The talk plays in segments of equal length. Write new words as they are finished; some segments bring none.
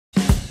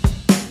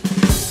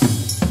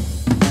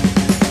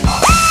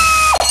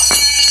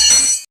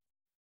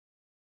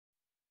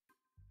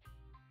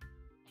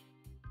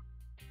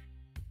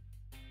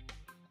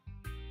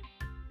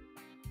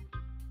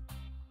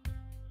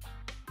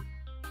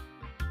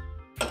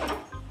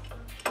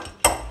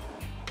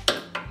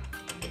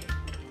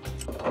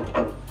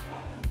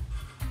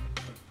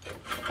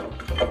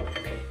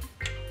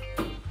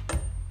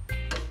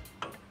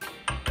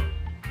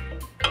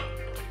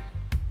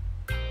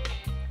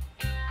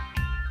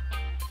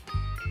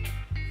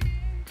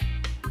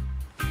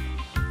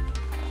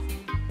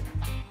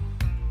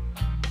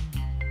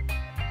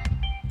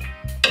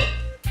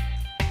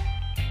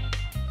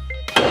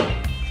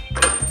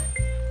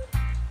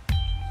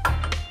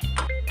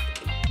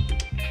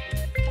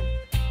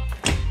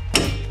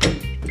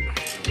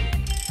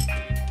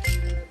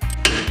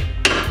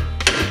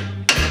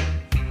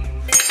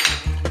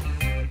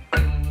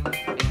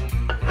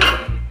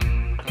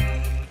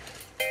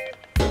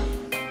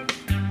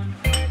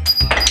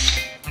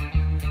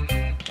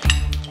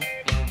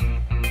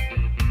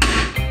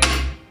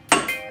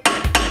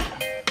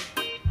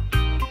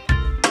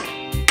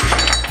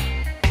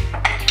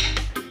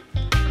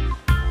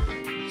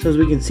So as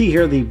we can see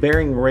here, the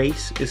bearing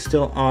race is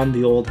still on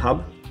the old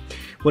hub.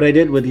 What I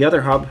did with the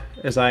other hub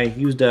is I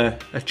used a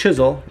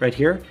chisel right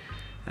here,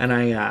 and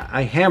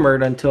I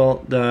hammered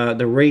until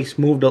the race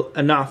moved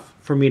enough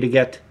for me to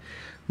get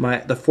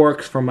the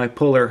forks from my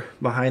puller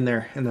behind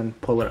there and then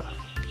pull it off.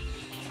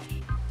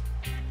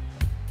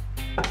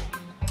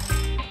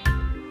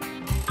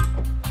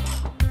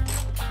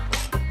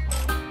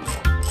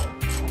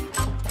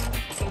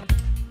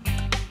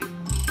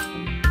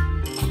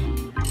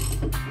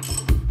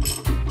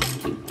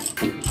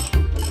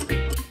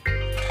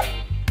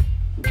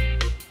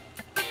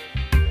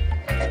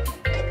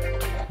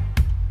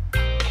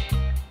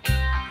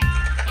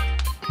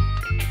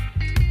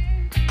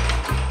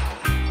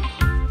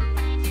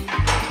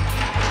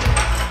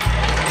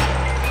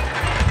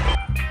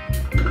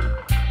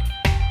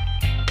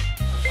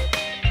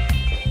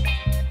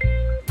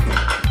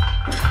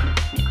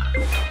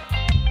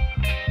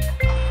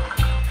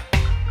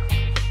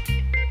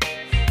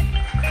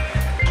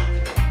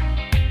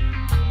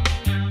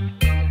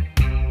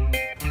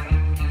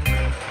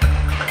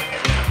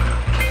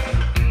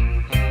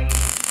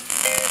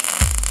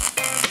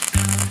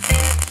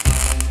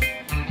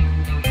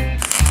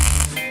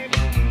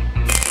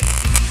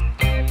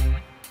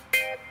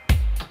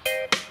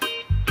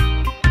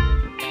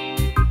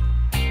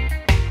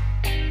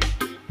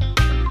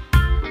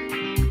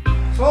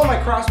 Well,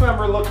 my cross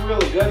member looked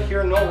really good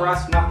here, no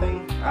rust,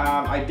 nothing.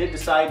 I did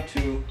decide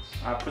to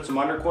put some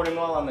undercoating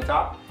oil on the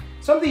top.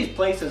 Some of these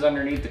places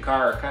underneath the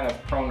car are kind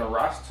of prone to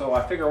rust, so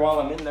I figure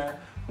while I'm in there,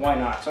 why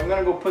not? So I'm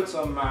gonna go put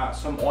some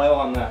oil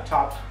on the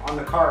top, on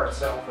the car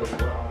itself as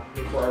well,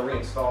 before I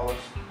reinstall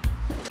this.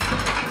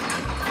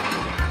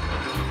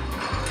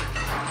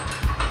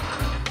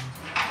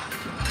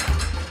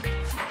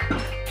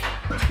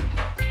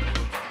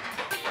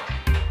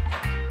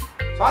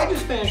 So I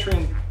just finished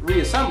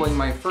reassembling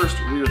my first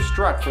rear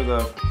strut for the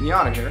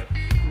Miata here.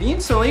 The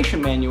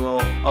installation manual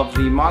of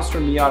the Monster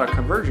Miata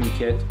conversion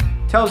kit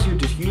tells you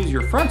to use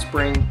your front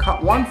spring,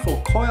 cut one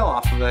full coil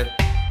off of it,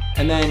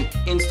 and then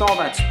install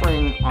that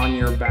spring on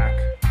your back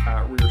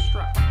rear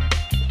strut.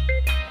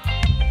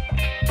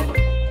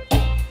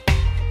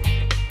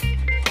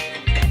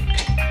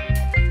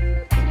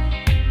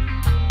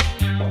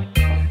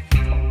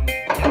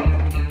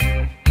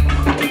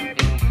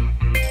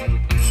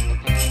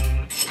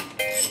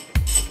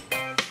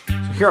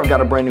 Here I've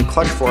got a brand new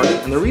clutch fork,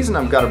 and the reason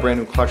I've got a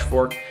brand new clutch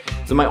fork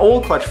is that my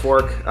old clutch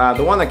fork,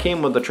 the one that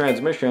came with the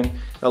transmission,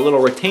 a little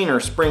retainer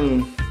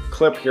spring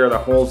clip here that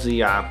holds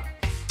the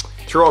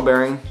throw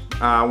bearing,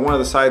 one of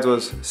the sides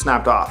was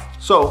snapped off.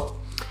 So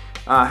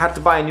I had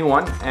to buy a new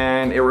one,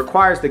 and it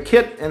requires, the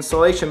kit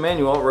installation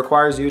manual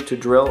requires you to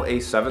drill a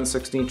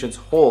 7/16"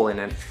 hole in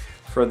it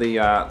for the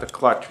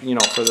clutch, you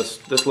know, for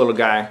this little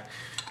guy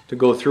to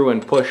go through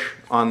and push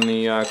on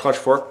the clutch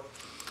fork.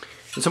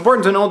 It's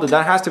important to know that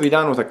that has to be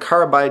done with a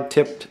carbide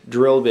tipped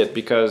drill bit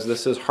because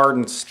this is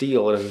hardened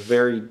steel. It is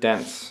very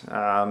dense.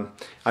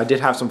 I did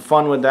have some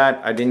fun with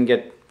that. I didn't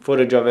get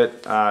footage of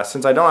it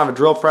since I don't have a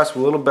drill press. It's a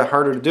little bit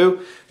harder to do.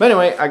 But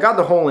anyway, I got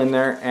the hole in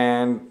there,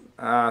 and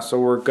so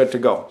we're good to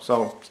go.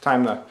 So it's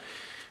time to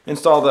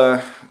install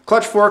the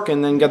clutch fork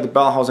and then get the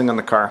bell housing on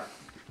the car.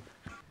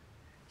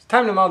 It's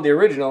time to mount the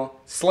original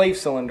slave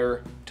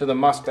cylinder to the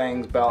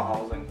Mustang's bell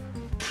housing.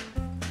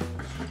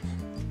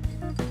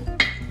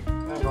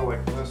 Go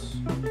like this.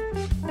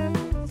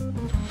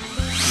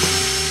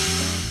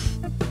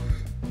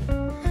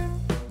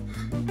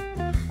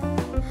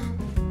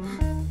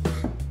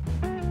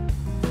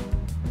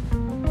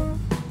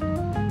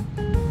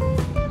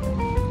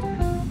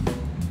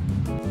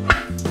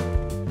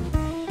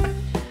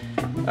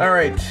 All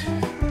right,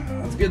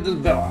 let's get this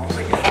bell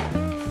housing in.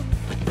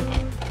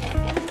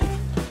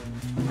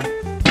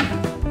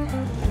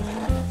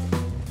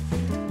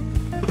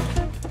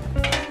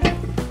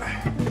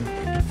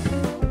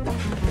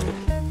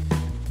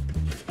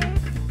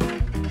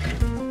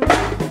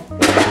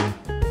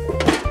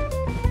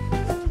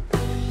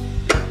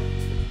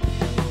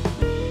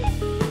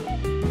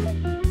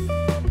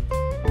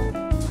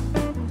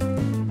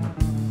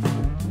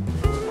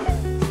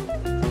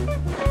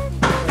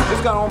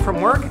 Got home from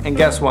work, and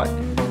guess what?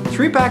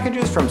 3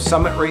 packages from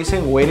Summit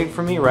Racing waiting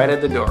for me right at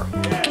the door.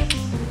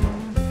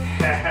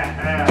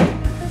 Yes.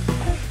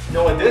 You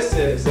know what this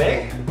is,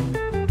 eh?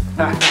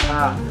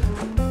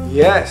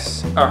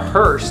 Yes, a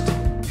Hurst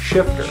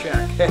shifter.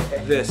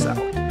 Check this out.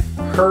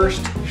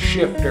 Hurst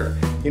shifter.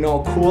 You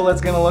know how cool that's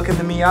gonna look at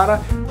the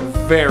Miata?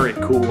 Very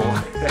cool.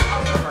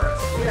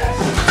 Yes.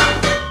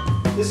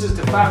 This is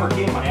to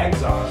fabricate my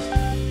exhaust.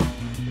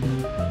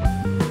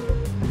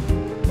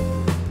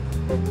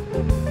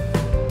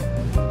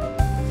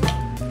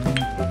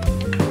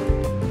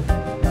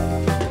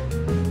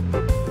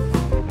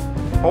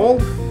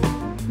 Old,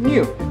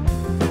 new.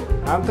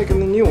 I'm thinking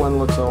the new one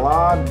looks a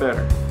lot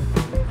better.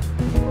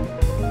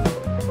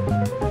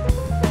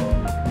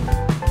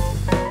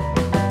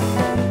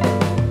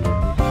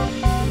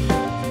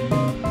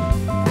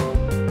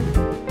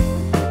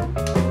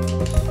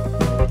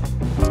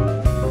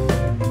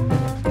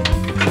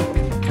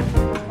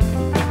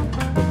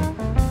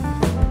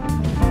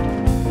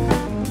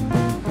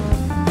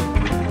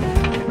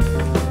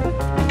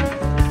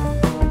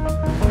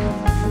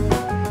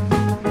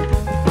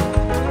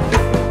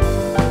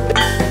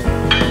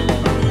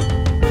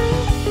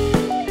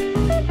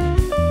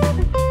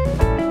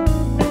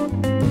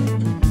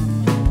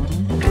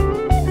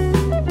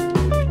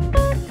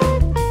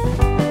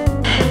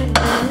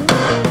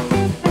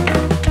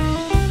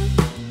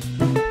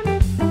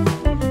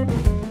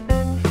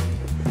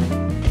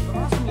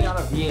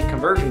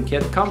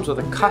 kit comes with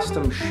a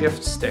custom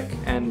shift stick,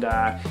 and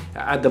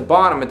at the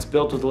bottom it's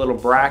built with a little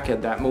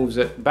bracket that moves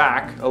it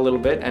back a little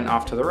bit and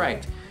off to the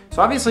right.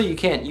 So obviously you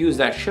can't use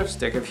that shift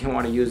stick if you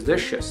want to use this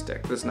shift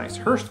stick, this nice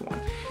Hurst one.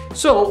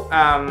 So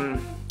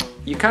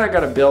you kind of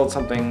got to build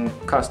something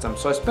custom.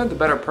 So I spent the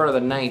better part of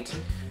the night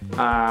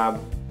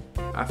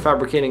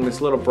fabricating this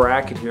little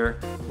bracket here,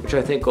 which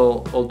I think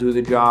will do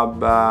the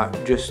job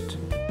just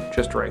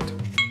right.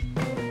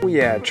 Oh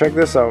yeah, check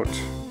this out.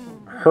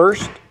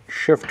 Hurst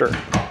shifter.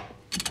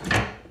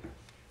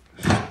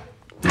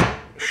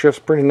 Shifts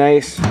pretty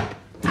nice.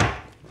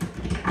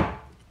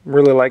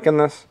 Really liking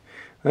this.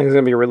 I think it's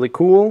gonna be really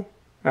cool.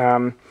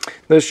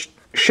 This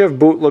shift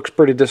boot looks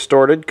pretty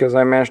distorted because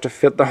I managed to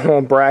fit the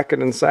whole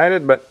bracket inside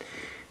it, but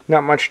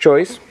not much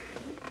choice.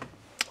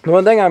 The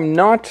one thing I'm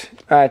not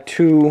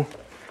too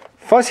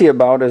fussy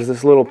about is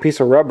this little piece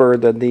of rubber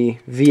that the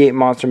V8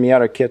 Monster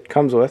Miata kit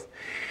comes with.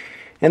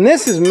 And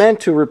this is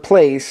meant to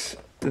replace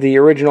the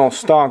original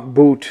stock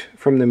boot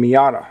from the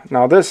Miata.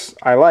 Now this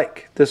I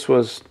like. This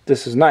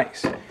is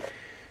nice.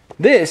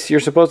 This, you're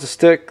supposed to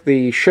stick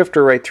the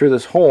shifter right through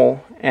this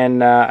hole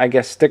and I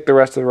guess stick the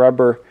rest of the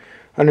rubber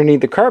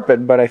underneath the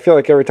carpet, but I feel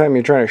like every time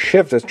you're trying to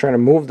shift, it's trying to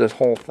move this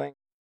whole thing.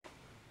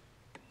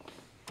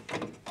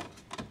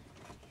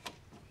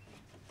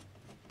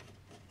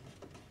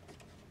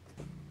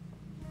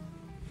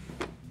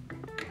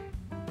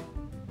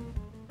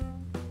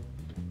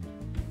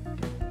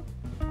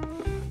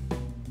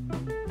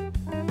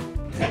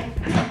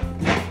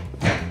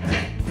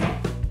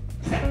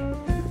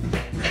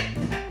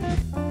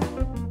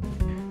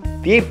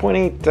 The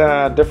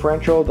 8.8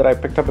 differential that I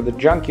picked up at the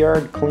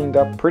junkyard cleaned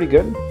up pretty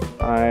good.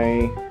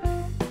 I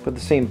put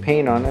the same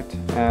paint on it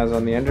as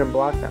on the engine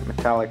block, that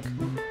metallic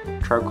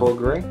charcoal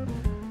gray,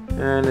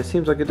 and it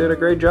seems like it did a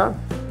great job.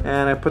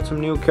 And I put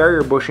some new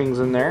carrier bushings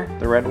in there,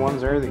 the red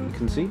ones there that you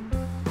can see.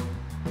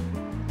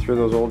 Threw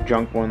those old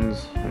junk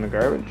ones in the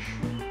garbage.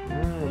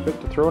 And we're good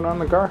to throw it on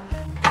the car.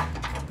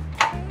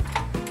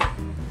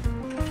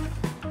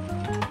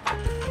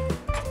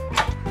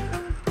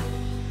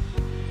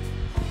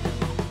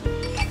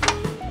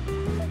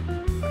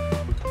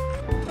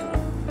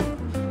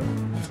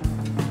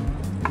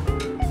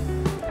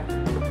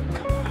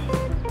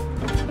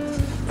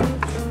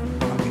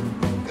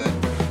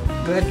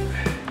 Good.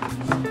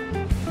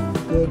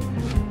 Good.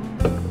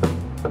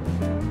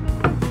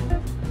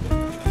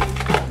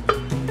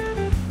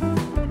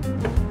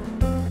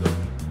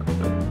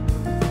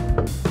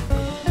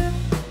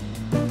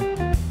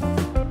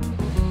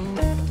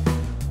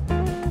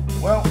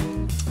 Well,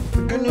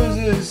 the good news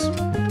is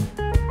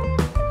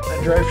that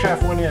drive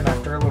shaft went in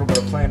after a little bit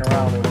of playing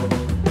around with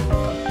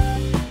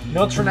it.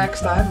 Notes for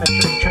next time: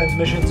 make sure the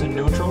transmission's in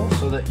neutral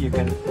so that you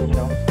can, play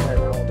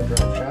around with the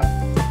drive shaft.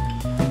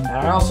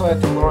 And I also had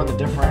to lower the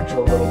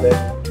differential a little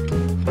bit